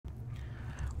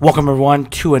Welcome everyone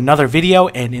to another video,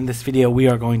 and in this video we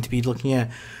are going to be looking at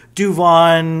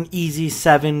Duvan Easy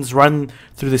 7's run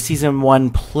through the Season 1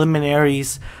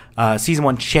 Preliminaries, Season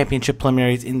 1 Championship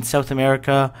Preliminaries in South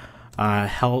America,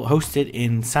 hosted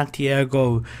in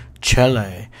Santiago,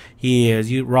 Chile. He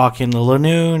is rocking the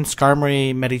Lanoon,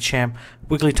 Skarmory, Medicham,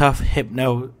 Wigglytuff,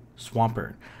 Hypno,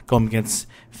 Swampert, going against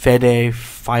Fede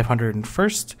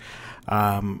 501st.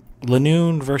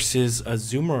 Lanoon versus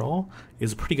Azumarill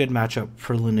is a pretty good matchup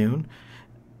for Lanoon.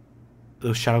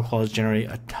 Those Shadow Claws generate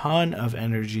a ton of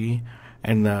energy,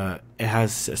 and it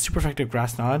has a super effective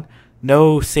Grass Knot.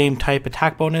 No same type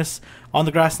attack bonus on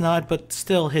the Grass Knot, but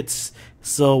still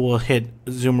will hit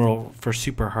Azumarill for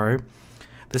super hard.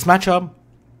 This matchup,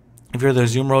 if you're the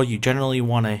Azumarill, you generally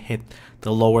want to hit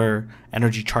the lower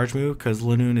energy charge move because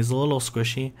Lanoon is a little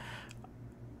squishy.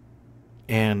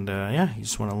 And yeah, you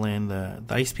just want to land the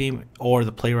Ice Beam or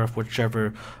the Play Rough,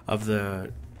 whichever of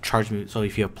the charge moves. So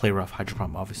if you have Play Rough, Hydro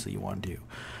Pump, obviously you want to do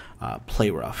Play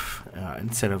Rough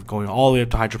instead of going all the way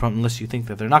up to Hydro Pump, unless you think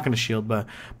that they're not going to shield. But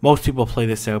most people play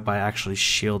this out by actually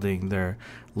shielding their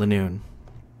Lanoon.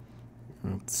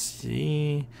 Let's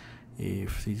see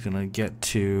if he's going to get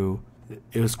to...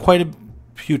 It was quite a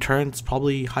few turns,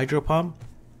 probably Hydro Pump,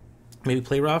 maybe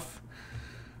Play Rough.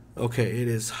 Okay, it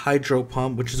is Hydro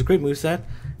Pump, which is a great moveset.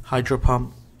 Hydro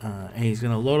Pump, and he's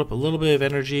going to load up a little bit of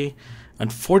energy.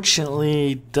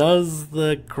 Unfortunately, does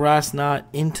the Grass Knot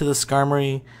into the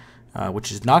Skarmory,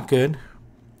 which is not good,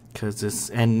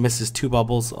 and misses 2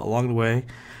 bubbles along the way.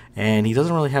 And he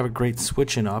doesn't really have a great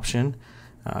switch-in option.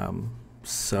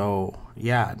 So,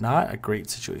 yeah, not a great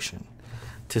situation,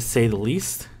 to say the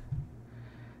least.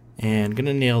 And going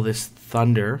to nail this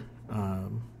Thunder.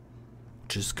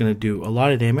 Just going to do a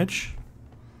lot of damage,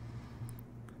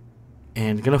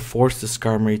 and going to force the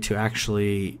Skarmory to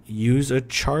actually use a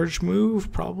charge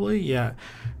move, probably. Yeah,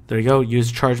 there you go,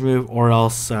 use a charge move, or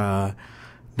else not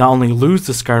only lose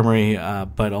the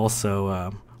Skarmory, but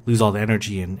also lose all the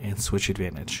energy and switch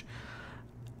advantage.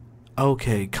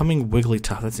 Okay, coming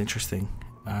Wigglytuff, that's interesting.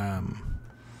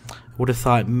 Would have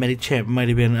thought Medicham might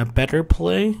have been a better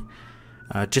play,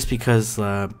 just because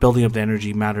building up the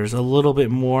energy matters a little bit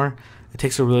more. It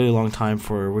takes a really long time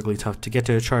for Wigglytuff to get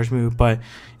to a charge move, but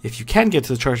if you can get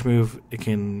to the charge move, it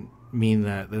can mean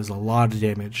that there's a lot of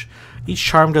damage. Each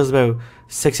charm does about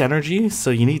 6 energy, so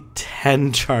you need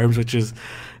 10 charms, which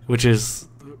is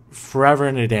forever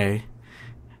and a day.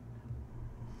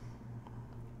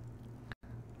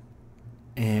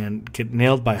 And get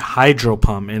nailed by Hydro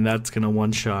Pump, and that's going to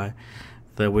one-shot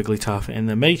the Wigglytuff. And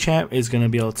the Medicham is going to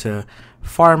be able to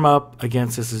farm up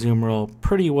against this Azumarill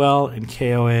pretty well and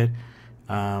KO it.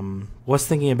 Was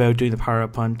thinking about doing the Power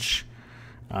Up Punch,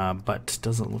 but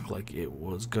doesn't look like it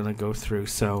was going to go through.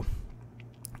 So,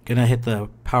 going to hit the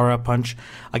Power Up Punch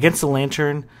against the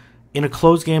Lantern. In a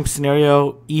closed game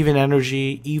scenario, even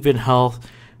energy, even health,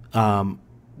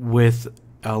 with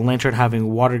a Lantern having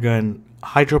Water Gun,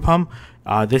 Hydro Pump,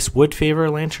 this would favor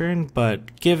Lantern,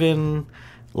 but given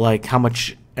like how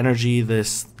much energy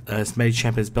this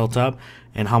Medicham has built up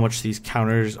and how much these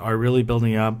counters are really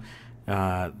building up,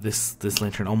 this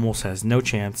Lantern almost has no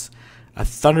chance. A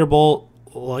Thunderbolt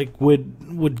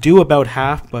would do about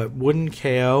half, but wouldn't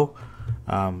KO.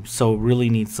 So really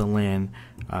needs to land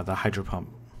the Hydro Pump.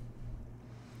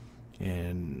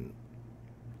 And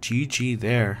GG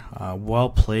there. Well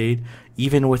played.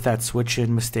 Even with that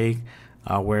switch-in mistake,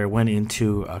 where it went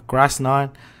into a Grass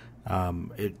Knot,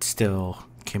 it still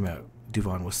came out.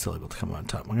 Duvan was still able to come on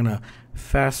top. I'm gonna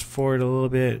fast forward a little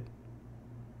bit.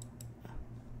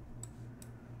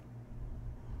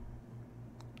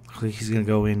 He's going to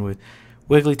go in with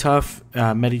Wigglytuff,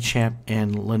 Medicham,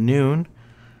 and Lanoon.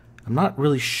 I'm not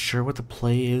really sure what the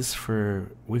play is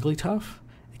for Wigglytuff.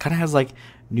 It kind of has like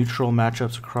neutral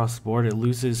matchups across the board. It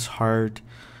loses hard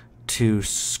to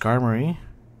Skarmory.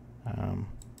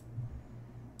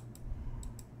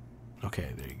 Okay,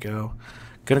 there you go.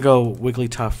 Gonna go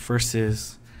Wigglytuff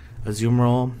versus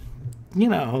Azumarill. You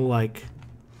know, like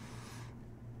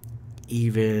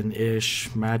even-ish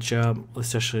matchup,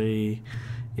 especially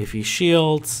if he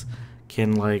shields,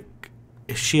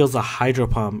 if shields a Hydro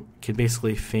Pump, can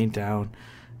basically feint down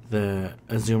the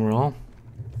Azumarill.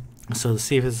 So to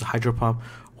see if it's a Hydro Pump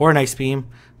or an Ice Beam,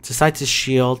 decides to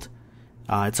shield.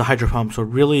 It's a Hydro Pump, so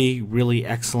really, really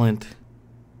excellent.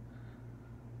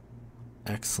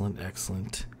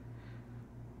 Excellent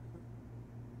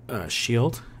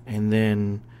shield. And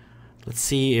then let's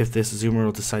see if this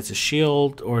Azumarill decides to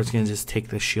shield, or it's going to just take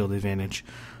the shield advantage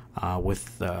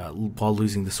while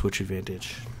losing the switch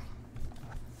advantage.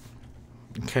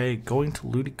 Okay, going to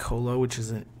Ludicolo, which is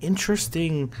an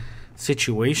interesting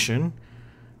situation.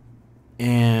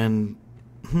 And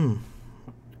in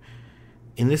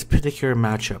this particular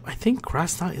matchup, I think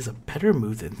Grass Knot is a better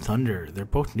move than Thunder. They're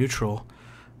both neutral.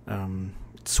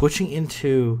 Switching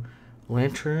into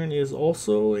Lantern is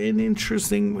also an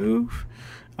interesting move.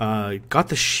 Got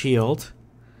the shield,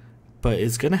 but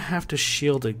is going to have to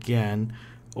shield again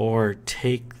or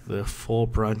take the full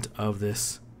brunt of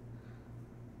this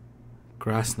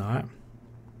Grass Knot.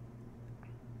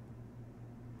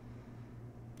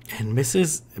 And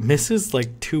misses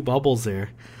like 2 bubbles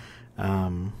there.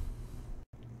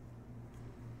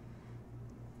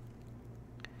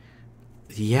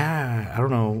 Yeah, I don't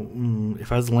know.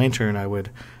 If I was Lantern, I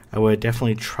would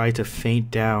definitely try to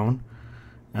feint down.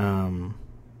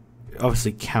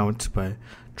 Obviously count, but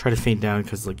try to feint down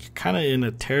because like you're kind of in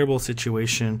a terrible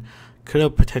situation. Could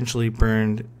have potentially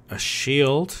burned a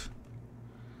shield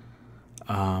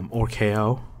or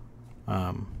KO.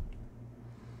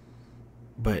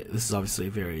 But this is obviously a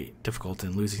very difficult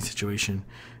and losing situation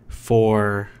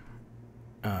for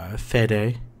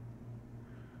Fede.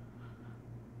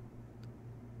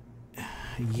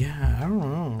 Yeah, I don't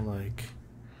know. Like,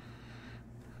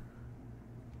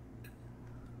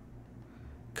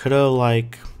 could have I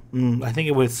think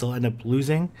it would still end up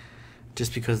losing,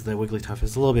 just because the Wigglytuff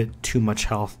has a little bit too much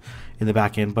health in the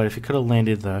back end. But if it could have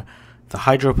landed the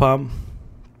Hydro Pump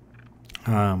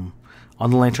on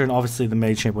the Lantern, obviously the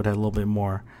Medicham would have a little bit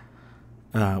more.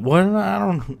 Well, I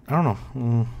don't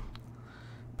know.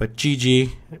 But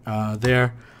GG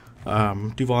there.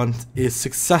 Duvan is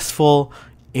successful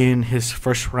in his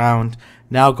first round.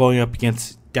 Now going up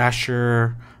against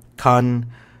Dasher,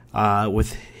 Kun,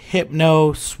 with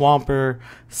Hypno, Swampert,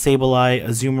 Sableye,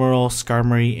 Azumarill,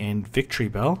 Skarmory, and Victory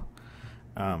Bell.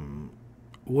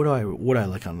 What do I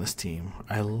like on this team?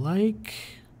 I like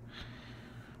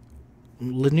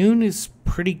Lanoon is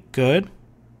pretty good.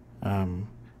 Can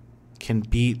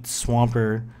beat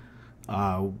Swampert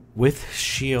with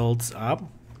shields up.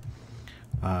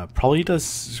 Probably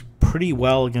does pretty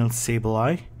well against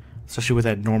Sableye, especially with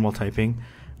that normal typing.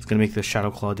 It's going to make the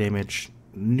Shadow Claw damage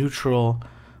neutral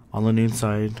on the Lanoon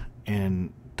side,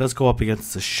 and does go up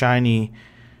against the shiny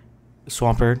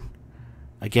Swampert.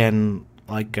 Again,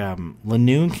 like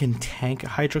Lanoon can tank a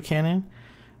Hydro Cannon,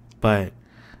 but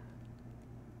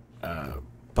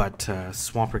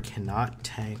Swampert cannot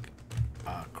tank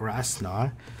Grass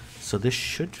Knot, so this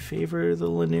should favor the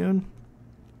Lanoon.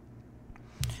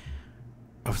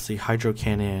 Obviously, Hydro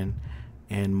Cannon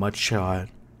and Mud Shot,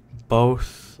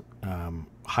 both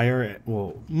higher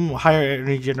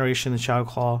energy generation than Shadow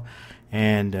Claw,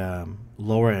 and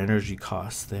lower energy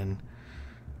cost than.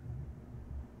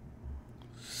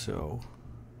 So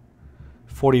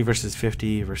 40 versus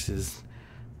 50 versus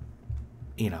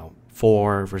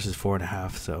 4 versus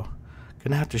 4.5. So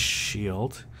gonna have to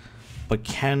shield, but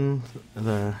can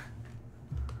the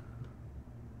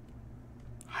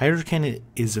Hydro Cannon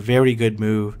is a very good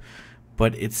move,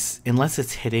 but unless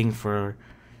it's hitting for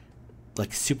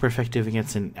like super effective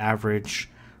against an average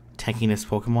tankiness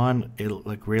Pokemon, it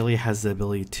like really has the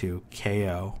ability to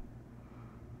KO.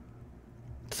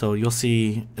 So you'll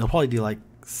see it'll probably do like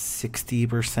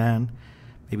 60%,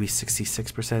 maybe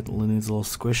 66%. Lanoon's a little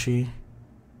squishy.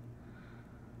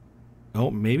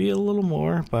 Oh, maybe a little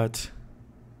more,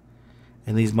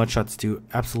 and these Mud Shots do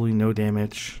absolutely no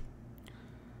damage.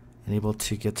 And able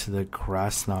to get to the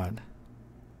Grass Knot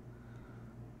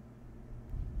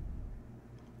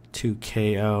to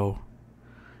KO,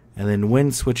 and then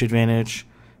Wind Switch advantage.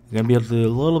 You're gonna be able to do a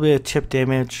little bit of chip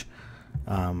damage,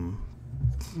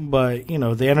 but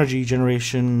the energy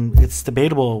generation. It's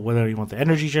debatable whether you want the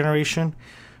energy generation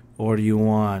or do you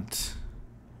want.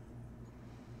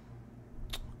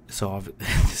 So the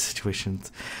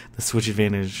situations, the switch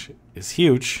advantage is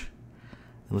huge.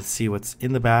 And let's see what's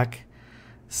in the back.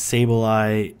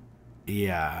 Sableye,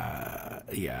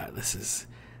 this is,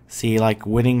 like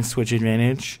winning switch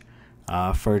advantage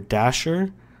for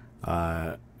Dasher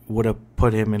would have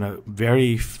put him in a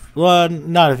very,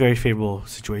 not a very favorable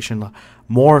situation,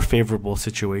 more favorable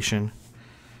situation,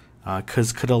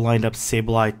 because could have lined up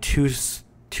Sableye to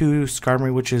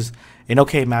Skarmory, which is an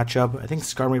okay matchup. I think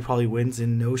Skarmory probably wins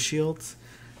in no shields,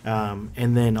 and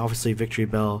then obviously Victory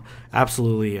Bell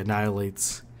absolutely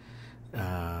annihilates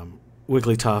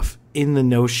Wigglytuff in the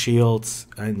no shields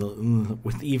and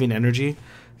with even energy.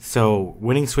 So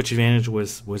winning switch advantage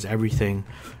was everything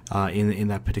in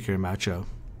that particular matchup.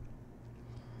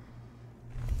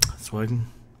 That's what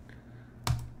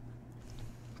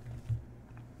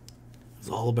it's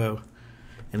all about.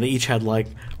 And they each had like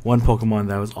one Pokemon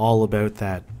that was all about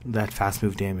that fast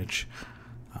move damage.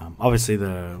 Obviously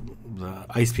the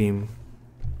Ice Beam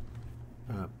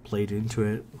played into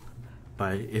it.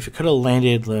 But if it could have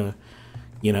landed the,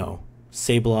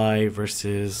 Sableye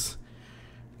versus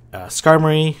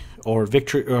Skarmory, or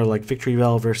Victory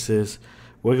Bell versus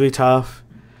Wigglytuff,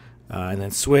 and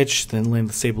then switch, then land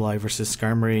the Sableye versus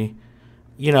Skarmory,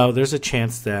 there's a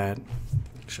chance that.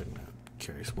 Actually, I'm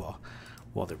curious while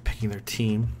they're picking their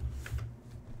team,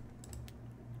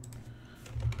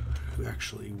 who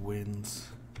actually wins.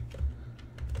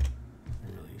 I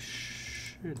really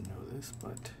should know this,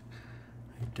 but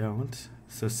I don't.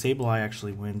 So Sableye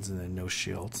actually wins, and then no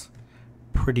shields,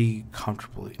 pretty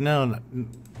comfortably. No,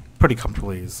 pretty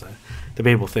comfortably is a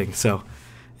debatable thing. So,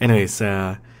 anyways,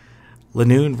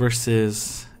 Lanoon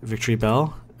versus Victory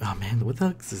Bell. Oh man, what the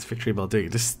heck is this Victory Bell doing?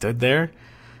 It just stood there,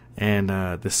 and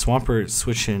the Swampert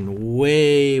switching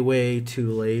way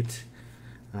too late.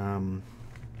 Gonna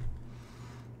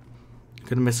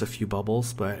miss a few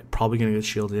bubbles, but probably gonna get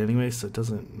shielded anyway, so it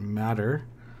doesn't matter.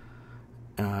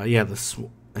 Yeah,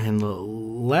 and the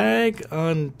lag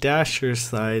on Dasher's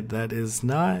side, that is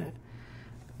not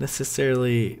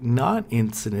necessarily not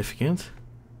insignificant.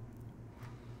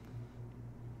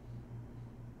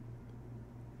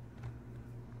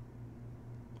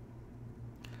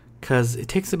 Because it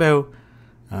takes about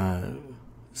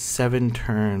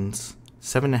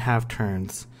 7.5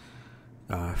 turns,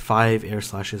 5 air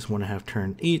slashes, 1.5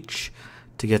 turn each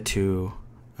to get to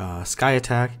Sky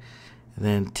Attack, and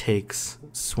then takes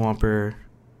Swampert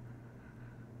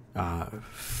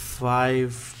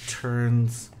 5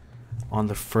 turns on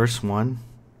the first one,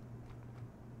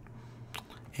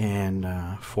 and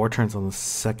 4 turns on the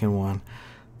second one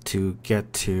to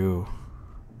get to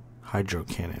Hydro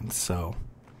Cannon. So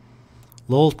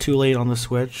a little too late on the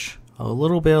switch, a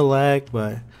little bit of lag,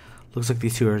 but looks like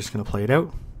these two are just going to play it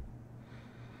out.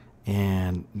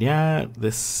 And yeah,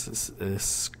 this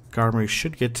Skarmory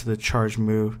should get to the charge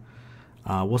move.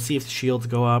 We'll see if the shields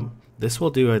go up. This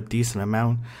will do a decent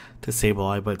amount to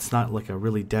Sableye, but it's not like a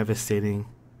really devastating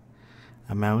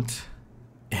amount.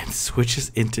 And switches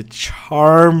into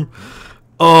Charm.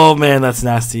 Oh man, that's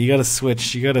nasty. You gotta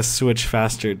switch. You gotta switch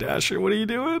faster, Dasher. What are you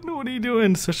doing? What are you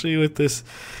doing? Especially with this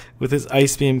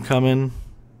Ice Beam coming.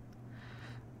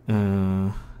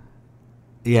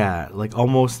 Yeah, like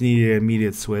almost needed an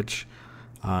immediate switch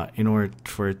in order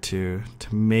for it to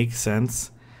make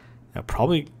sense. Yeah,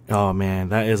 probably. Oh man,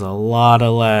 that is a lot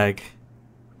of lag.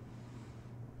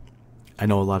 I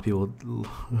know a lot of people.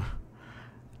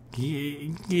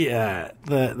 Yeah,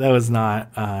 that was not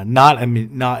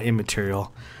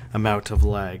immaterial amount of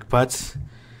lag, but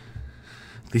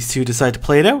these two decide to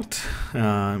play it out,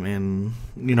 and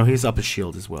he's up his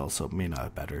shield as well, so it may not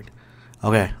have bettered.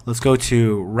 Okay, let's go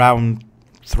to round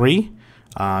 3.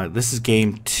 This is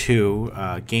game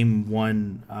 2. Game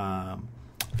 1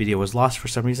 video was lost for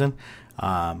some reason.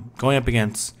 Going up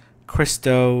against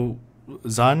Christo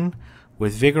Zun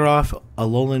with Vigoroth,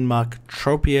 Alolan Muck,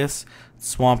 Tropius,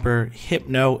 Swampert,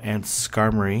 Hypno, and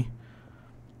Skarmory.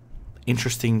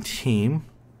 Interesting team.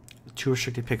 2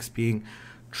 restricted picks being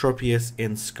Tropius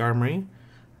and Skarmory.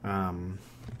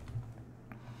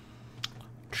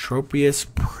 Tropius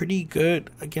pretty good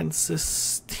against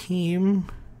this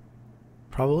team,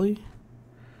 probably.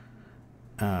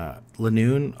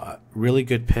 Lanoon, really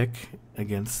good pick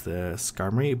against the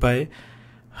Skarmory, but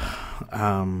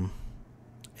I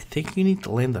think you need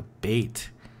to land the bait.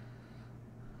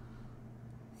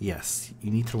 Yes,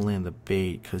 you need to land the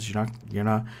bait because you're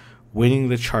not winning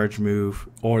the charge move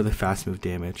or the fast move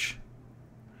damage.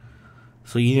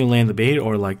 So you need to land the bait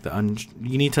or like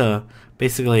you need to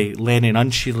basically land an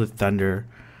Unshielded Thunder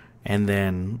and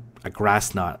then a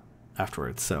Grass Knot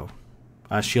afterwards. So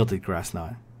a Shielded Grass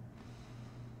Knot.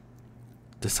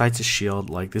 Decides to shield.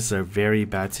 Like, this is a very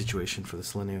bad situation for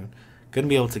this Lanoon. Gonna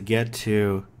be able to get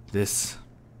to this.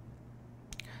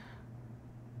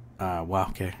 Wow,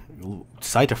 okay.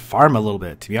 Decide to farm a little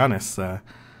bit, to be honest.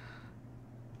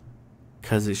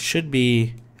 Because it should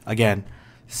be, again,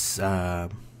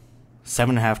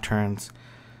 7.5 turns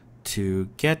to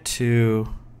get to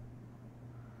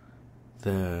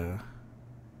the.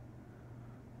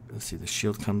 Let's see, the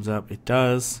shield comes up. It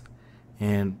does.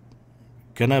 And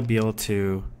gonna be able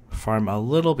to farm a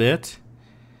little bit.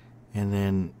 And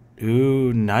then,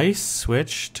 ooh, nice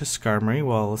switch to Skarmory.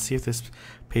 Well, let's see if this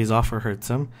pays off or hurts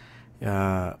him.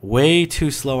 Way too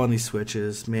slow on these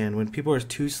switches. Man, when people are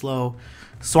too slow,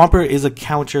 Swampert is a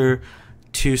counter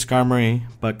to Skarmory,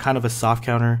 but kind of a soft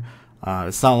counter.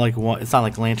 It's not like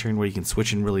Lantern where you can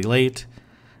switch in really late.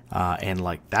 And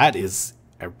like that is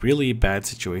a really bad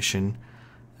situation.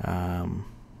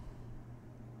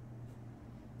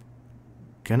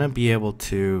 Gonna be able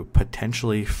to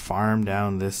potentially farm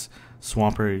down this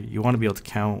Swampert. You want to be able to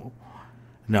count.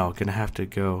 No, gonna have to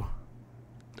go.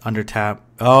 under tap.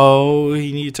 Oh,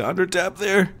 he needed to under tap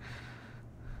there.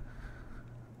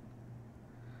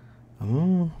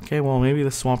 Oh, okay, well, maybe the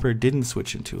Swampert didn't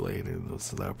switch in too late. It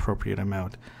was the appropriate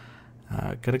amount.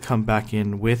 Gonna come back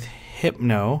in with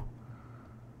Hypno.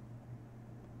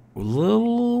 A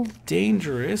little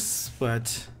dangerous,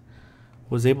 but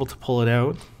was able to pull it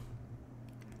out.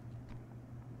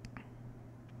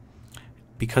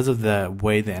 Because of the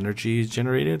way the energy is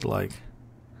generated, like...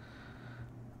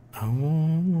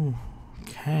 Oh,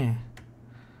 okay.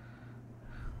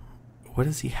 What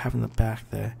does he have in the back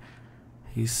that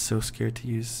he's so scared to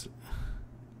use?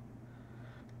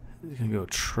 He's gonna go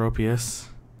Tropius.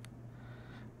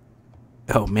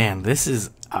 Oh man, this is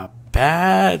a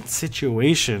bad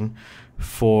situation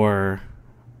for...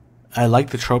 I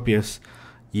like the Tropius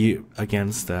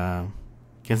against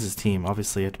his team.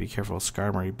 Obviously, you have to be careful of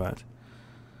Skarmory, but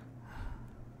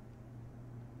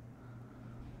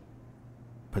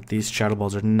these Shadow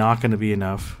Balls are not going to be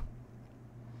enough.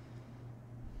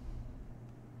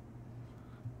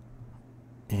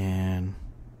 And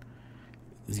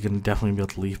he's going to definitely be able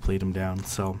to Leaf Blade him down.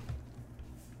 So,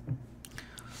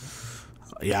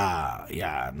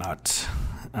 yeah, not.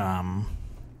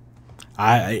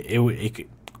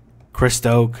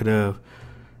 Christo could have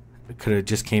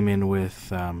just came in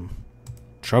with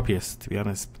Tropius, to be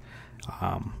honest,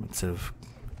 instead of.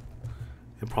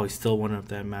 It probably still won up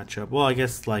that matchup. Well, I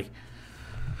guess like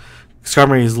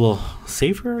Skarmory is a little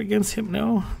safer against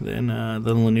Hypno than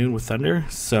Lanoon with Thunder.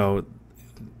 So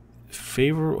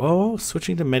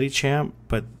switching to Medicham,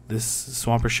 but this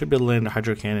Swampert should be able to land a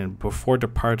Hydro Cannon before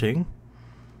departing.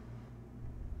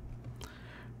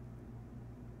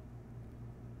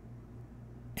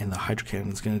 And the Hydro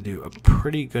Cannon is going to do a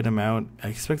pretty good amount. I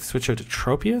expect to switch out to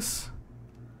Tropius.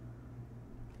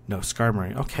 No,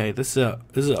 Skarmory. Okay, this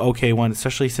is an okay one,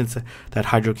 especially since that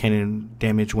Hydro Cannon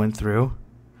damage went through.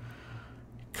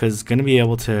 Because going to be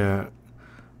able to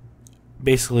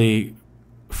basically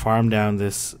farm down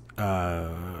this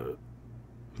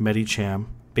Medicham.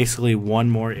 Basically one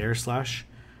more Air Slash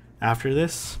after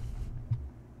this.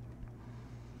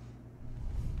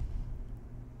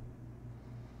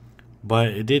 But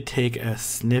it did take a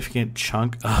significant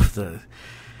chunk of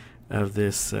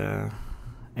this, and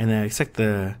then I expect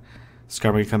the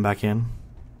Skarmory to come back in.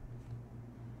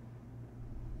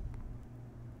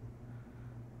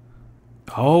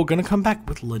 Oh, gonna come back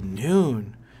with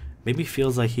Lanoon. Maybe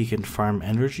feels like he can farm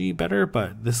energy better,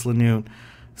 but this Lanoon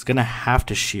is gonna have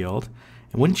to shield.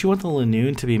 And wouldn't you want the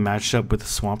Lanoon to be matched up with the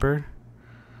Swampert?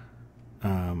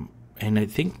 And I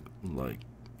think like.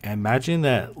 I imagine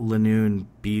that Lanoon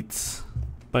beats,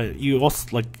 but you also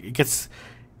like it gets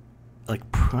like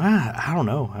I don't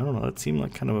know. It seemed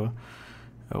like kind of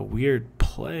a weird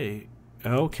play.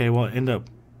 Okay, well, end up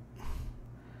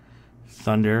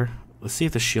Thunder. Let's see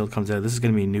if the shield comes out. This is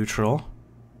going to be neutral.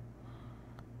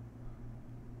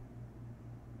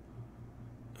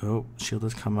 Oh, shield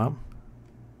has come up,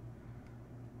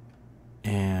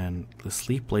 and the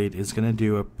Sleep Blade is going to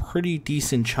do a pretty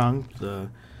decent chunk.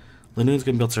 The Lanoon's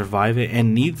going to be able to survive it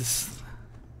and needs...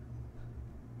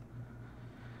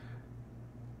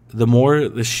 The more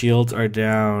the shields are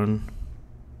down...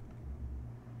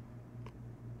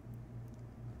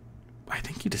 I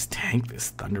think you just tank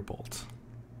this Thunderbolt.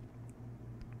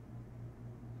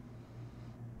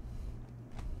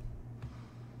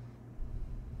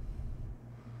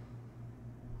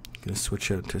 Going to switch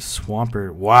out to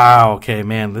Swampert. Wow, okay,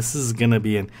 man, this is going to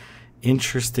be an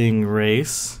interesting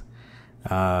race.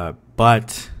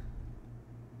 But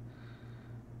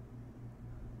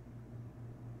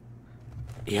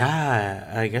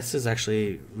yeah, I guess this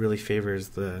actually really favors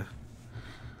the...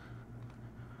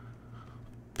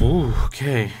 Ooh,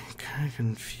 okay, kind of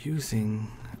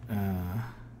confusing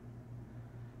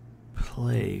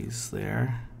plays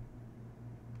there.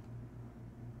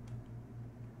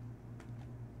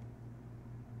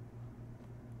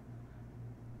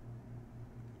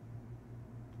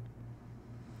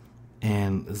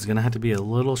 And it's going to have to be a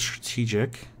little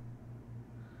strategic.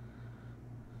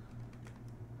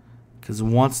 Because it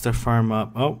wants to farm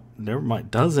up. Oh, never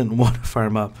mind. Doesn't want to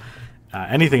farm up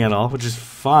anything at all, which is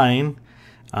fine.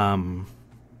 You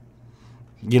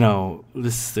know,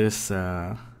 this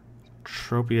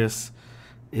Tropius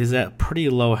is at pretty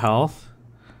low health.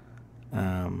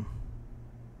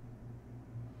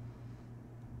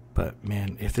 But,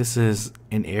 man, if this is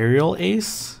an aerial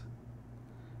ace,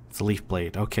 it's a Leaf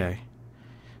Blade. Okay.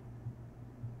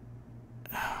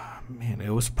 Man, it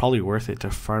was probably worth it to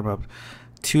farm up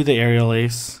to the aerial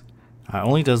ace.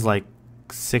 Only does like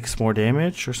 6 more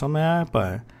damage or something like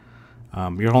that,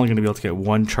 but you're only going to be able to get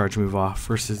one charge move off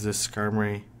versus this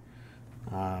Skarmory.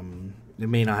 it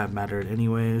may not have mattered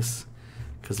anyways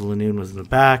because Lanoon was in the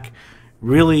back.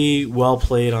 Really well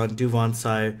played on Duvan's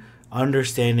side,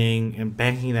 understanding and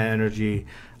banking that energy,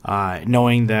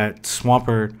 knowing that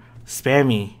Swampert,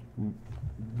 spammy,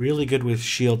 really good with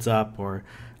shields up or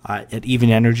at even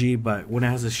energy, but when it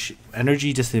has a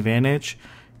energy disadvantage,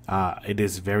 it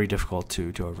is very difficult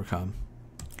to overcome.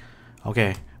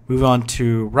 Okay, move on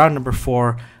to round number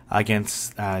 4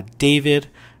 against David,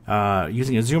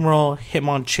 using Azumarill,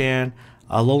 Hitmonchan,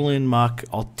 Alolan Muck,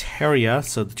 Altaria.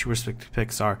 So the 2 respective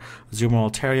picks are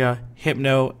Azumarill, Altaria,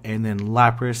 Hypno, and then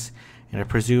Lapras. And I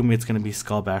presume it's going to be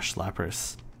Skull Bash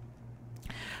Lapras.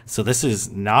 So this is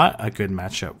not a good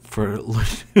matchup for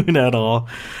Lanoon at all.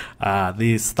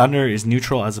 This Thunder is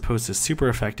neutral as opposed to super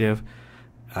effective.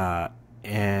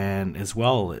 And as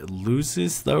well, it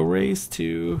loses the race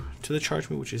to the charge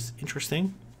move, which is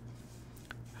interesting.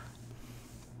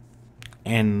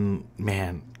 And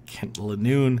man,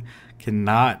 Lanoon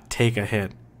cannot take a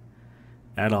hit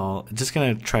at all. Just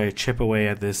gonna try to chip away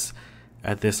at this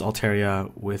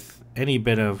Altaria with any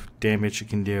bit of damage it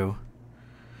can do.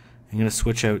 I'm gonna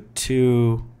switch out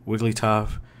to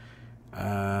Wigglytuff,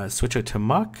 switch out to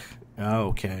Muck. Oh,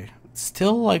 okay,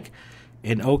 still like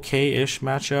an okay-ish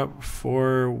matchup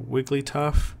for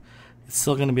Wigglytuff. It's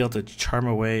still gonna be able to charm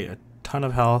away a ton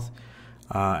of health.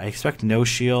 I expect no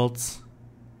shields.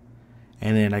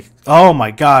 And then oh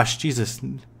my gosh, Jesus.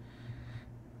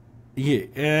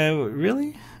 Yeah,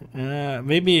 really?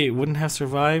 Maybe it wouldn't have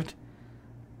survived.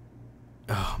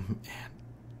 Oh man.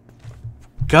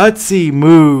 Gutsy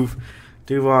move.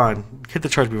 Duvan. Hit the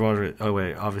charge move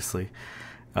away, obviously.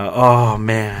 Oh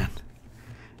man.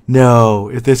 No,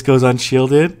 if this goes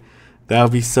unshielded, that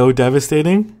would be so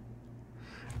devastating.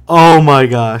 Oh my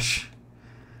gosh.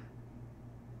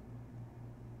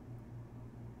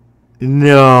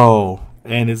 No.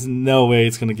 And there's no way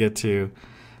it's going to get to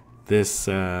this.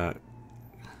 Got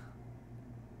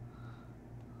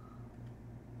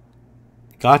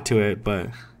to it,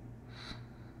 but.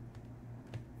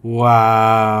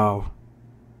 Wow.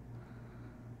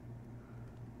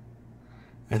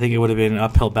 I think it would have been an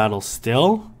uphill battle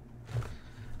still.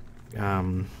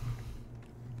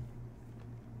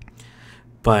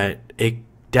 But it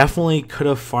definitely could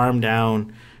have farmed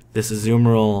down this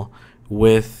Azumarill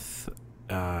with.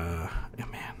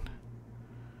 Man.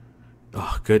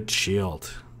 Oh, good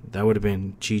shield. That would have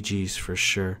been GG's for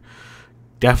sure.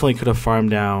 Definitely could have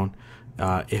farmed down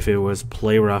if it was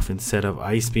Play Rough instead of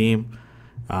Ice Beam.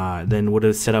 Then would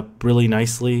have set up really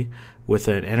nicely with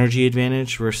an energy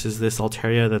advantage versus this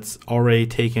Altaria that's already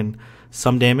taken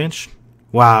some damage.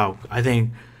 Wow, I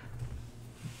think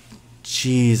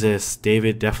Jesus,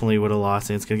 David definitely would have lost,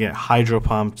 and it's gonna get Hydro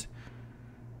Pumped.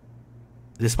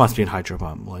 This must be in Hydro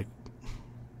Pump. Like,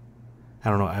 I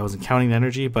don't know. I wasn't counting the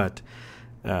energy, but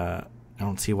I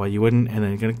don't see why you wouldn't. And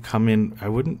then gonna come in. I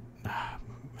wouldn't.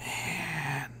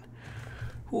 Man,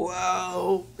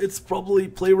 wow! It's probably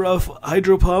Play Rough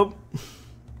Hydro Pump.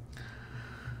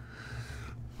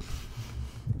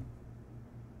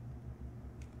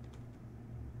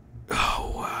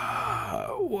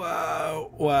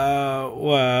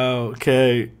 Wow.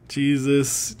 Okay,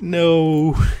 Jesus,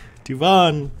 no.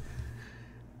 Duvan.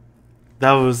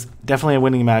 That was definitely a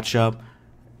winning matchup.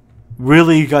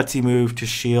 Really gutsy move to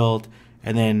shield,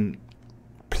 and then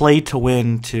play to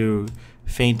win to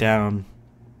faint down.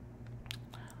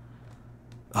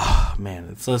 Oh, man,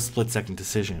 it's a split-second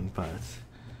decision, but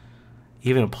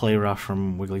even a Play Rough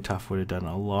from Wigglytuff would have done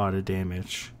a lot of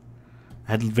damage.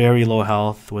 Had very low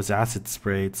health, was acid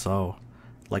sprayed, so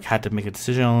had to make a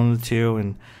decision on the two,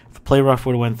 and if the Play Rough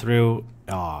would have went through,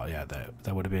 oh yeah,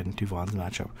 that would have been Duvan's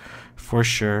matchup for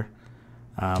sure.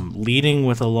 Leading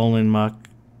with a Alolan Muck.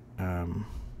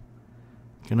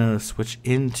 Gonna switch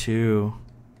into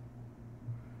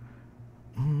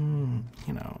I don't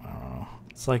know.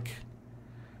 It's like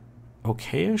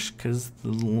okay-ish because the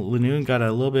Lanoon got a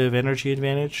little bit of energy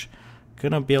advantage.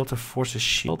 Gonna be able to force a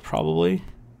shield probably.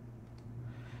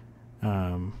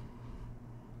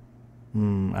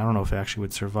 I don't know if it actually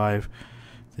would survive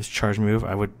this charge move.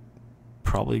 I would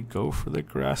probably go for the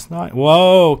Grass Knot.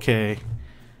 Whoa, okay.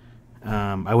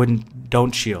 I wouldn't.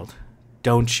 Don't shield.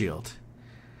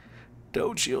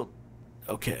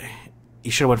 Okay.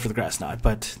 You should have went for the Grass Knot,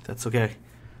 but that's okay.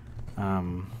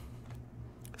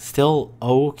 Still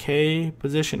okay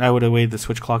position. I would have waited the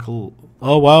switch clock a little.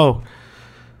 Oh, wow.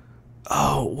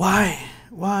 Oh, why?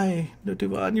 No,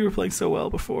 Duvan, you were playing so well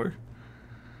before.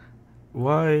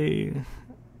 Why?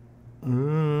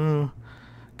 Could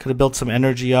have built some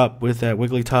energy up with that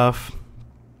Wigglytuff.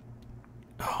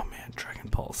 Oh, man, Dragon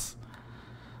Pulse.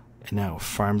 And now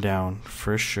farm down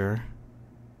for sure.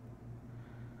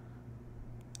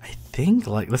 think,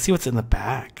 like, let's see what's in the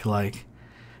back. Like,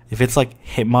 if it's like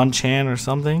Hitmonchan or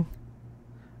something.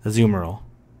 Azumarill.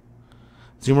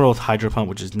 Azumarill with Hydro Pump,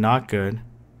 which is not good.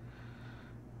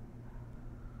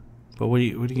 But what are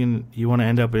you gonna, you want to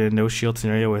end up in a no shield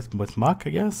scenario with Muck, I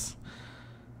guess?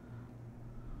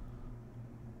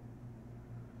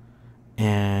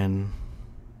 And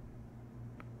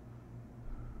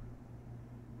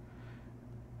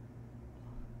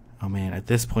oh man, at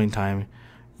this point in time,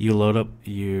 you load up,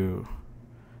 you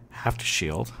have to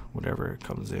shield whatever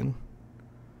comes in.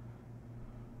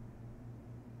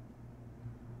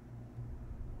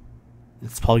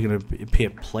 It's probably going to be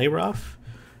a Play Rough.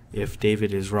 If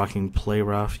David is rocking Play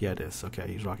Rough, yeah, it is. Okay,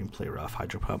 he's rocking Play Rough,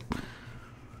 Hydro Pump.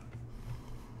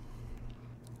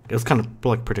 It was kind of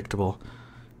like predictable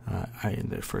in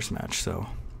the first match, so.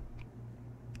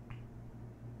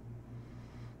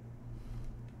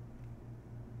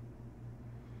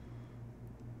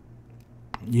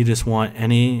 You just want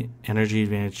any energy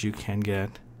advantage you can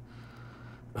get.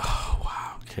 Oh,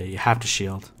 wow. Okay, you have to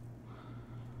shield.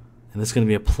 And this is going to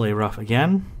be a Play Rough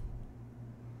again.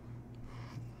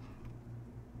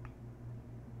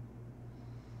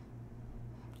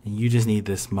 And you just need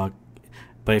this Muck.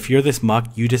 But if you're this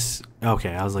Muck, you just...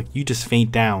 Okay, I was like, you just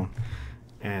faint down.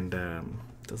 And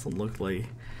doesn't look like...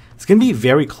 It's going to be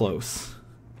very close.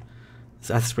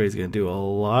 This Acid Spray is going to do a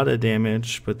lot of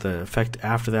damage, but the effect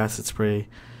after the Acid Spray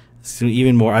is going to do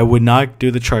even more. I would not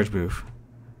do the charge move.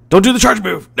 Don't do the charge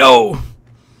move! No!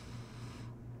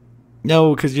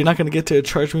 No, because you're not going to get to a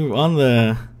charge move on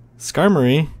the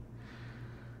Skarmory.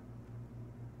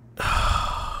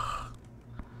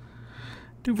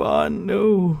 Duvan,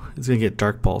 no. It's going to get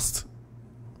Dark Pulsed.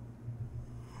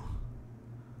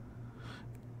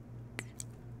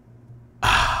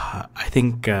 I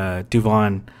think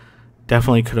Duvan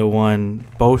definitely could have won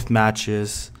both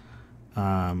matches.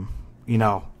 You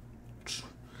know,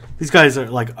 these guys are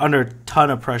like under a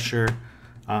ton of pressure.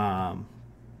 Duvan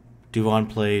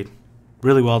played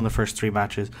really well in the first 3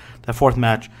 matches. That 4th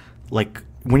match, like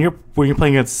when you're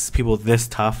playing against people this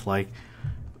tough, like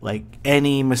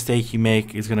any mistake you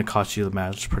make is going to cost you the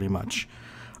match pretty much.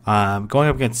 Going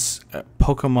up against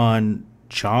Pokemon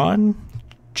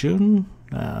June.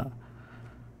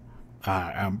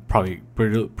 I'm probably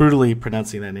brutally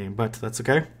pronouncing that name, but that's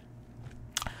okay.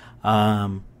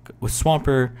 With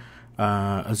Swampert,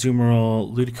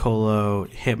 Azumarill, Ludicolo,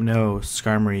 Hypno,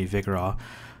 Skarmory, Vigoroth.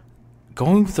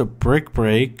 Going with a Brick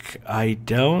Break, I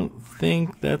don't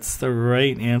think that's the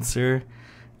right answer.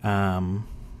 And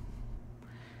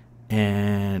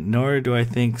nor do I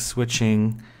think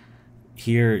switching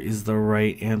here is the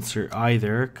right answer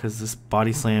either, because this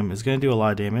Body Slam is going to do a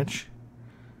lot of damage.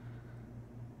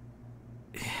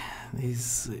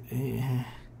 He's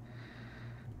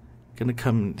gonna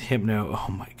come Hypno.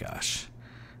 Oh my gosh.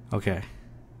 Okay.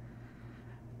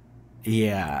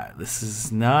 Yeah, this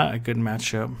is not a good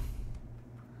matchup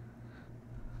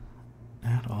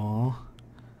at all.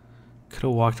 Could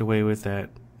have walked away with that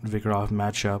Vigoroth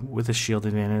matchup with a shield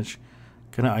advantage.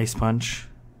 Gonna Ice Punch.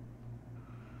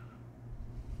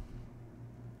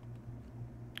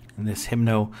 And this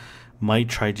Hypno might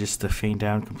try just to feint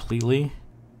down completely.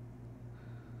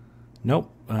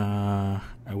 Nope. I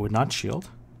would not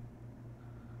shield.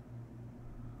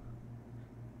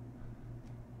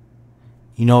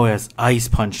 You know, it has Ice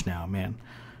Punch now, man.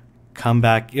 Come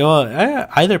back. You know,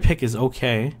 either pick is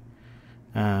okay.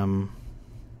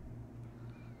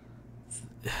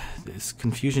 This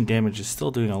confusion damage is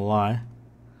still doing a lot.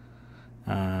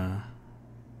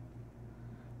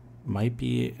 Might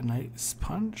be an Ice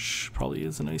Punch. Probably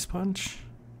is an Ice Punch.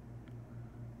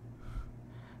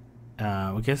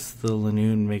 I guess the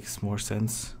Lanoon makes more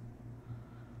sense.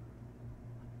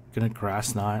 Gonna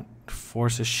Grass Knot,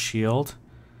 force a shield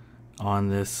on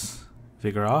this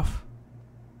Vigoroth,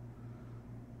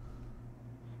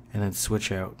 and then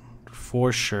switch out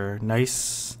for sure.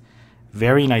 Nice,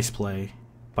 very nice play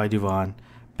by Duvan,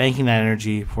 banking that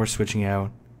energy before switching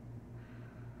out.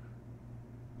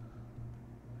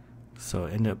 So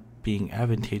end up being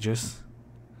advantageous.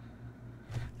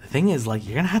 The thing is, like,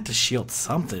 you're gonna have to shield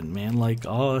something, man. Like,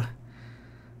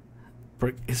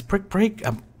 Brick Break.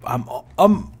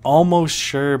 I'm almost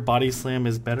sure Body Slam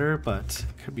is better, but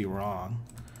could be wrong.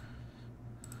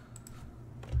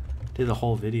 Did a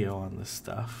whole video on this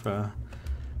stuff.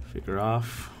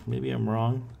 Vigoroth. Maybe I'm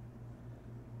wrong.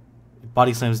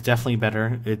 Body Slam is definitely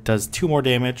better. It does 2 more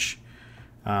damage.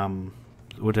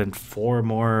 Would have 4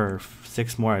 more or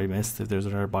 6 more I missed if there's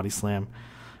another Body Slam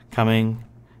coming.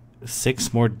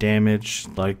 6 more damage,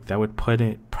 like that would put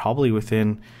it probably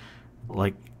within,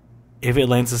 like, if it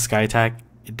lands a Sky Attack,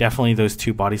 definitely those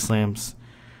 2 Body Slams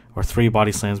or 3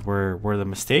 body slams were the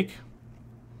mistake.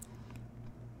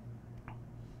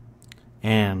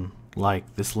 And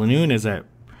like this Lanoon is at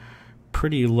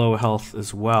pretty low health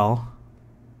as well.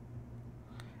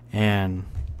 And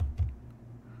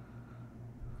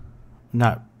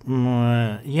not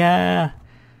yeah.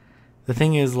 The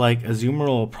thing is, like,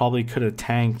 Azumarill probably could have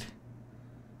tanked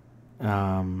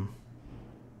the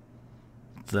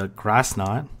Grass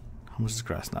Knot. How much does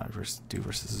Grass Knot do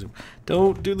versus Zoom?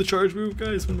 Don't do the charge move,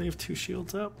 guys, when they have 2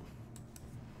 shields up.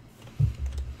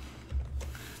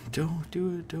 Don't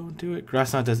do it. Don't do it.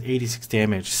 Grass Knot does 86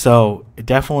 damage. So it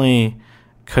definitely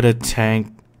could have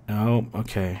tanked. Oh,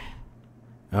 okay.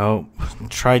 Oh,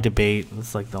 tried to bait.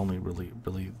 That's like the only really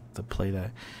the play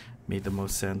that made the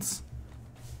most sense.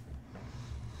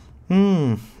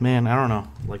 Man, I don't know.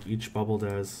 Like, each bubble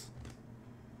does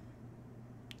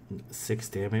 6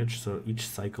 damage, so each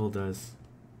cycle does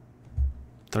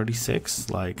 36.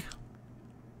 Like,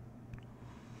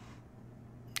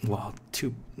 well,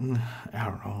 I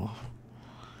don't know,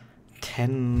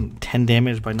 10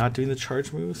 damage by not doing the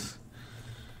charge moves.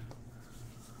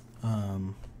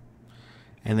 And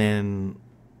then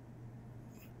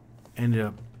ended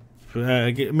up,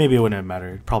 maybe it wouldn't have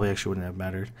mattered. Probably actually wouldn't have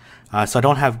mattered. So I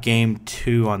don't have game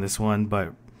 2 on this one,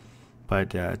 but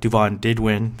Duvan did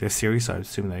win this series, so I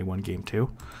assume that he won game 2.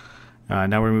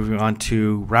 Now we're moving on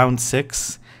to round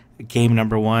 6, game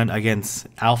number 1 against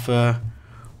Alpha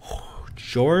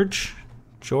George,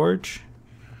 with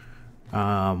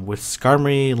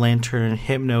Skarmory, Lantern,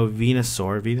 Hypno,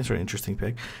 Venusaur, interesting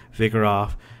pick,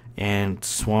 Vigoroth, and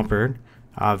Swampert.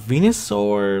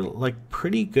 Venusaur, like,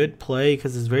 pretty good play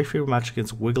because it's very favorite match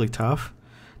against Wigglytuff.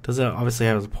 Doesn't obviously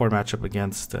have a poor matchup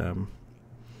against, I'm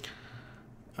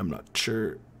not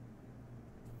sure.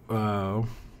 Well,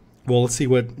 let's see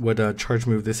what charge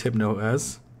move this Hypno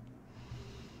has.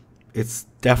 It's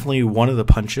definitely one of the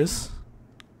punches.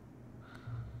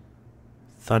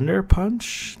 Thunder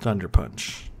Punch.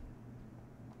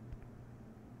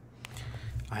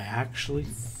 I actually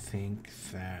think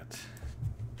that,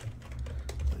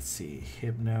 let's see,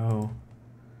 Hypno,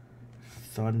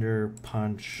 Thunder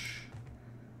Punch,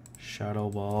 Shadow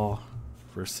Ball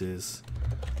versus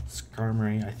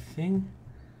Skarmory. I think,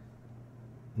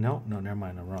 no, never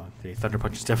mind, I'm wrong. The Thunder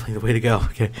Punch is definitely the way to go.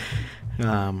 Okay.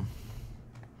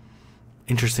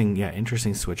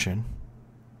 Interesting switch in.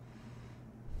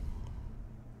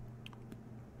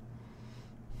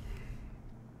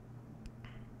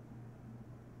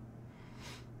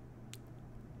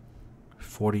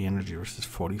 .40 energy versus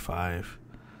 45.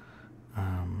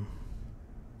 How's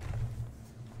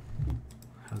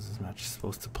this match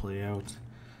supposed to play out?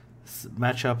 This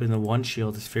matchup in the 1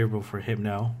 shield is favorable for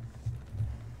Hypno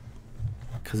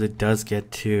because it does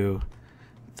get to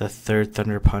the 3rd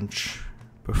Thunder Punch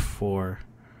before.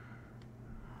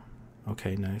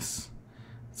 Okay, nice.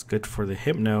 It's good for the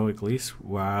Hypno at least.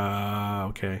 Wow.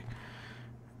 Okay,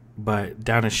 but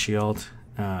down a shield.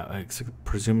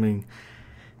 Presuming.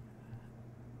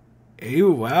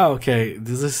 Ew, wow, okay.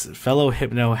 Does this fellow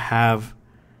Hypno have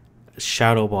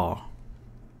Shadow Ball?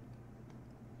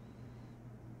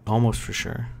 Almost for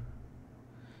sure.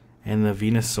 And the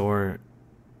Venusaur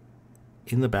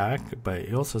in the back, but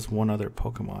he also has one other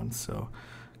Pokemon, so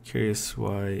curious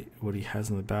what he has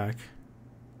in the back.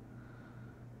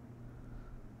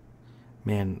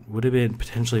 Man, would have been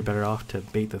potentially better off to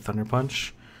bait the Thunder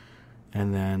Punch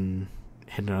and then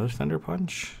hit another Thunder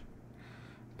Punch.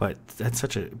 But that's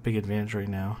such a big advantage right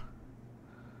now.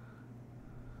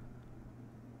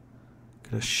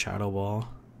 Get a Shadow Ball.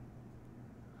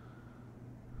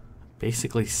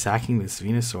 Basically sacking this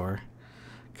Venusaur.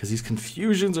 Because these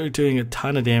Confusions are doing a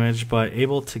ton of damage, but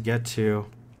able to get to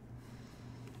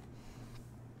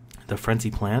the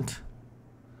Frenzy Plant.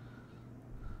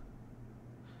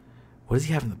 What does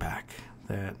he have in the back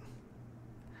that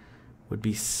would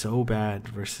be so bad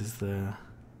versus the...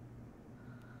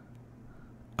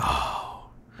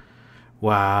 Oh,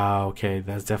 wow. Okay,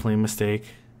 that's definitely a mistake.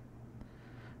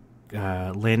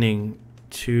 Landing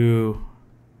 2.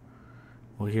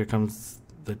 Well, here comes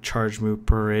the charge move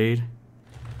Parade.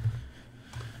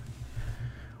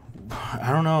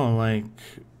 I don't know, like,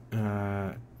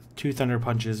 2 Thunder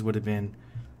Punches would have been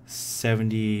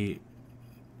 72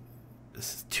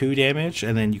 damage,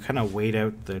 and then you kind of wait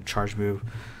out the charge move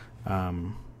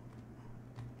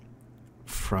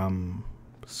from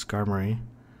Skarmory.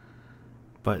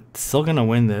 But still gonna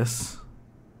win this.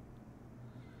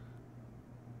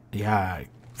 Yeah,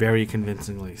 very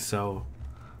convincingly. So,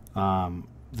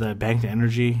 the banked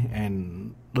energy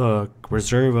and the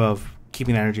reserve of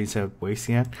keeping the energy instead of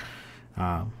wasting it.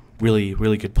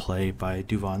 Really good play by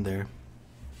Duvan there.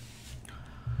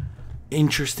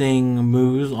 interesting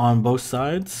moves on both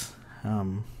sides.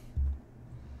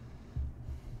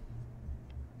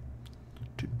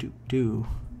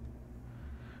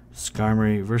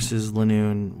 Skarmory versus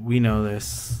Lanoon. We know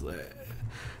this.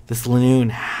 This Lanoon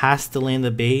has to land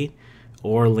the bait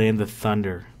or land the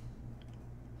Thunder,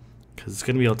 because it's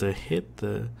going to be able to hit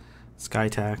the Sky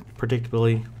Attack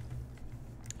predictably.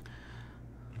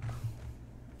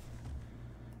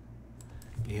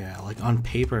 Yeah, like on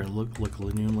paper, look,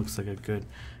 Lanoon looks like a good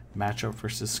matchup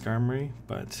versus Skarmory,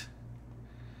 but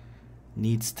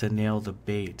needs to nail the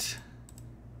bait.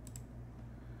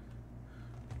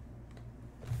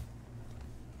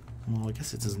 Well, I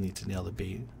guess it doesn't need to nail the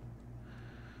bait.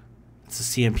 It's a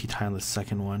CMP tie on the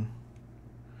second one.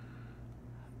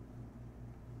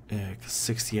 Yeah, because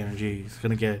 60 energy. He's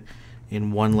going to get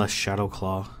in one less Shadow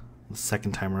Claw the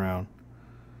second time around.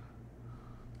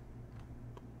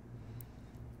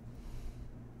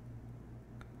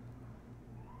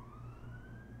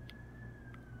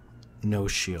 No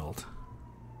shield.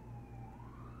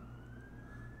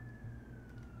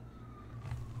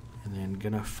 And then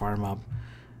going to farm up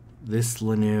this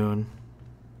Lanoon.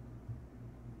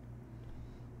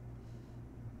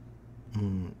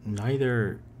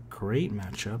 Neither great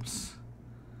matchups,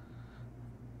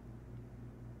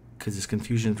 because his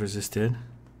confusion's resisted.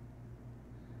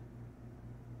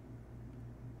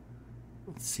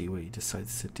 Let's see what he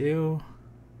decides to do.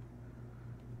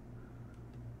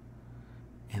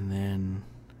 And then,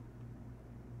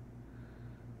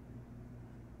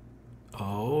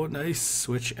 oh, nice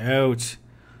switch out.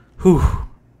 Whew,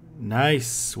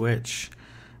 nice switch.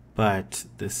 But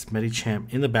this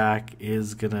Medicham in the back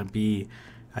is going to be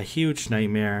a huge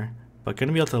nightmare, but going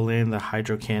to be able to land the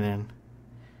Hydro Cannon.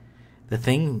 The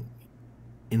thing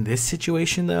in this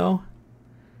situation, though,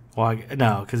 well,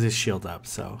 no, because it's shield up,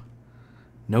 so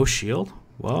no shield.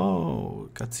 Whoa,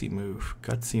 gutsy move,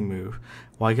 gutsy move.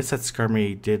 Well, I guess that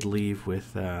Skarmory did leave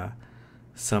with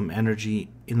some energy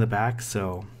in the back,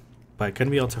 so, but going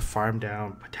to be able to farm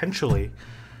down potentially.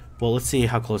 Well, let's see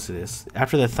how close it is.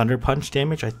 After the Thunder Punch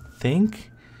damage, I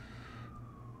think...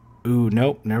 Ooh,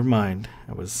 nope, never mind.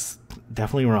 I was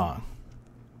definitely wrong.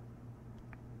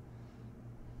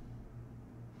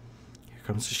 Here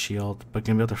comes the shield, but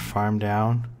gonna be able to farm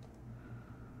down.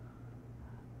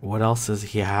 What else does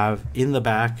he have in the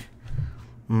back?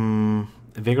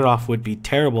 Vigoroth would be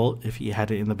terrible if he had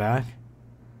it in the back.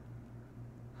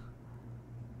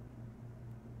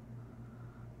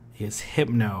 He has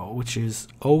Hypno, which is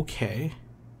okay.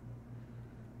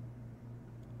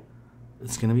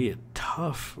 It's going to be a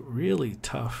tough, really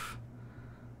tough.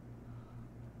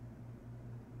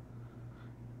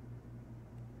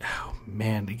 Oh,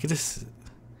 man. They could just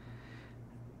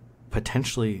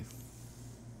potentially...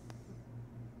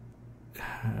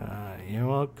 yeah,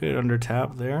 well, good under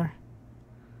tap there.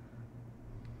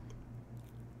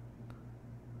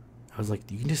 I was like,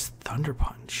 you can just Thunder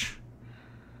Punch.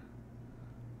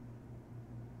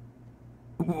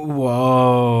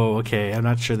 Whoa, okay, I'm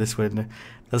not sure this would...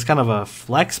 That's kind of a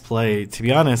flex play, to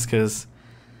be honest, because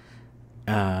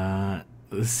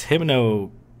this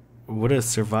Hypno would have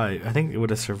survived. I think it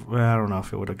would have survived. Well, I don't know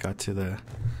if it would have got to the...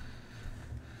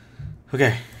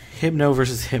 Okay, Hypno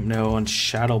versus Hypno on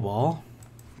Shadow Ball.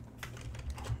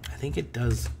 I think it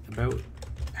does about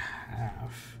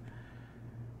half.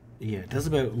 Yeah, it does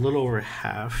about a little over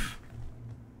half.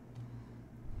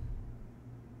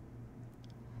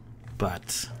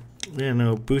 But, you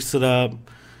know, boost it up.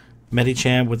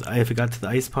 Medicham with, if it got to the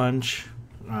Ice Punch.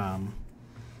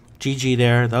 GG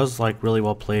there. That was like really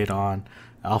well played on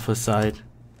Alpha side.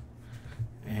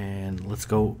 And let's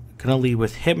go. Gonna lead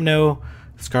with Hypno,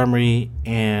 Skarmory,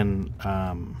 and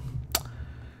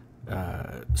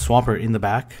Swampert in the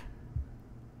back.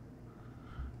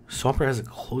 Swampert has a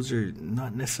closer,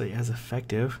 not necessarily as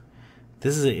effective.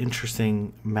 This is an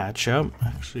interesting matchup.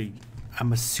 Actually,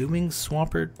 I'm assuming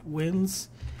Swampert wins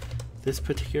this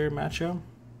particular matchup.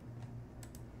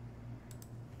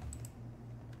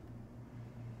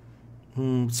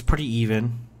 It's pretty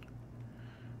even.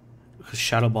 Because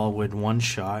Shadow Ball would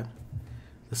one-shot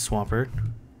the Swampert.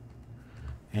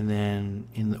 And then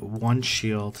in the one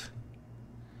shield...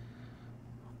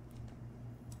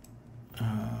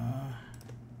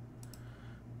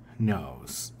 no.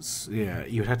 Yeah,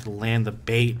 you would have to land the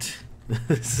bait.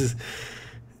 This is...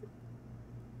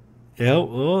 Yeah,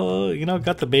 oh, you know,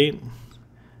 got the bait.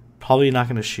 Probably not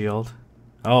going to shield.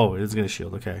 Oh, it is going to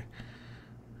shield. Okay.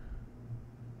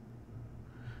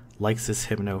 Likes this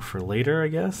Hypno for later, I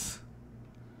guess.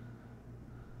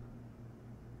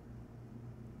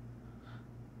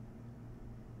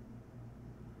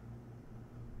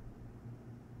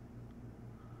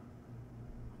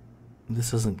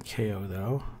 This isn't KO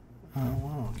though. Oh,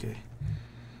 wow, okay.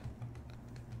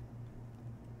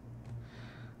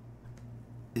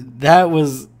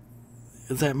 Is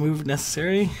that move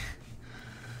necessary?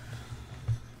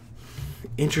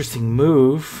 Interesting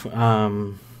move.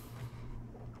 Gonna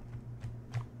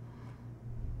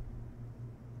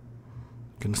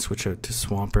switch out to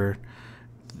Swampert.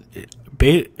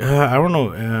 I don't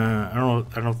know.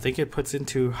 I don't think it puts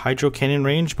into Hydro Cannon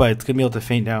range, but it's gonna be able to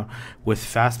feint down with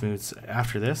fast moves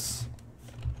after this.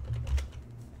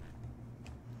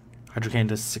 Hydro Cannon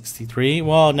does 63.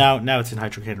 Well, now it's in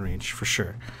Hydro Cannon range for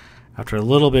sure. After a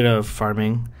little bit of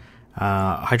farming,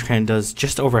 Hydro Cannon does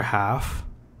just over half.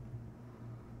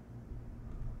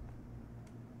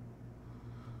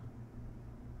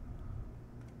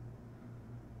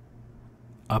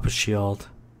 Up a shield.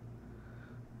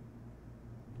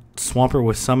 Swampert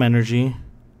with some energy.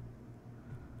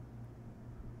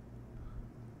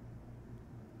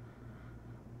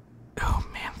 Oh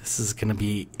man, this is gonna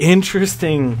be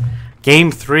interesting. Game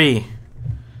 3.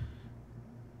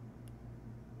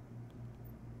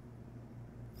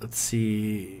 Let's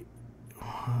see.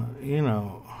 You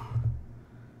know,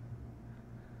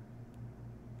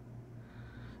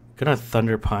 gonna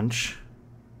Thunder Punch.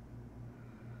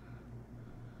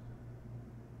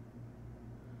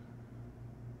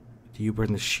 Do you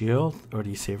burn the shield, or do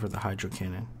you save for the Hydro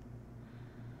Cannon?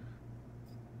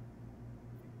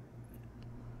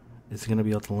 Is it going to be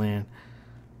able to land?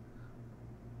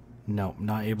 No,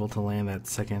 not able to land that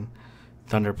second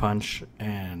Thunder Punch.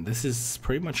 And this is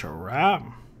pretty much a wrap.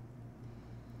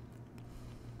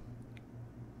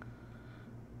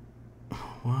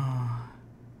 Wow.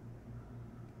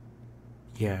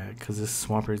 Yeah, because this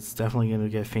Swampert is definitely going to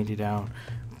get fainted down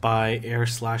by air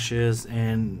slashes,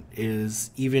 and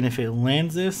is, even if it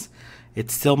lands this,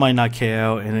 it still might not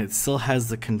KO, and it still has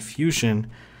the confusion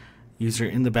user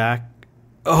in the back.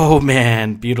 Oh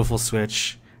man, beautiful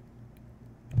switch.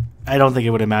 I don't think it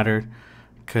would have mattered,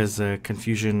 because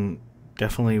confusion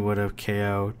definitely would have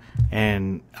KO'd,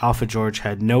 and Alpha George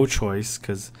had no choice,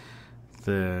 because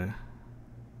that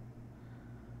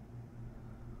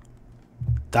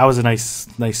was a nice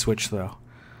switch though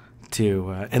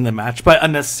to end the match, but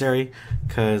unnecessary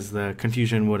because the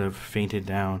confusion would have fainted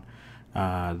down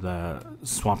the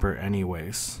Swampert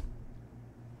anyways,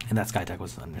 and that Sky Attack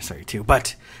was unnecessary too.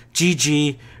 But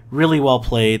GG, really well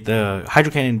played. The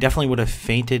Hydro Cannon definitely would have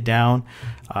fainted down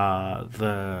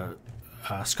the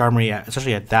Skarmory,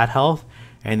 especially at that health,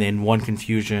 and then one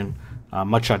confusion.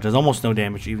 Mudshot does almost no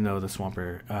damage, even though the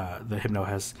Swampert, the Hypno,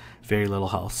 has very little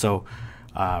health. So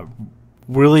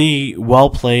really well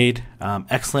played.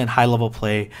 Excellent high level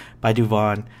play by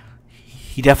Duvan.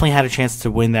 He definitely had a chance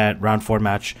to win that round 4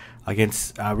 match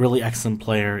against a really excellent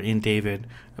player in David,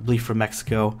 I believe from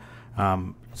Mexico.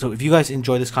 So if you guys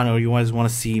enjoy this content, or you guys want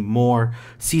to see more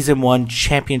Season 1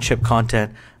 Championship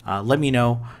content, let me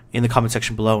know in the comment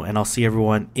section below, and I'll see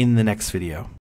everyone in the next video.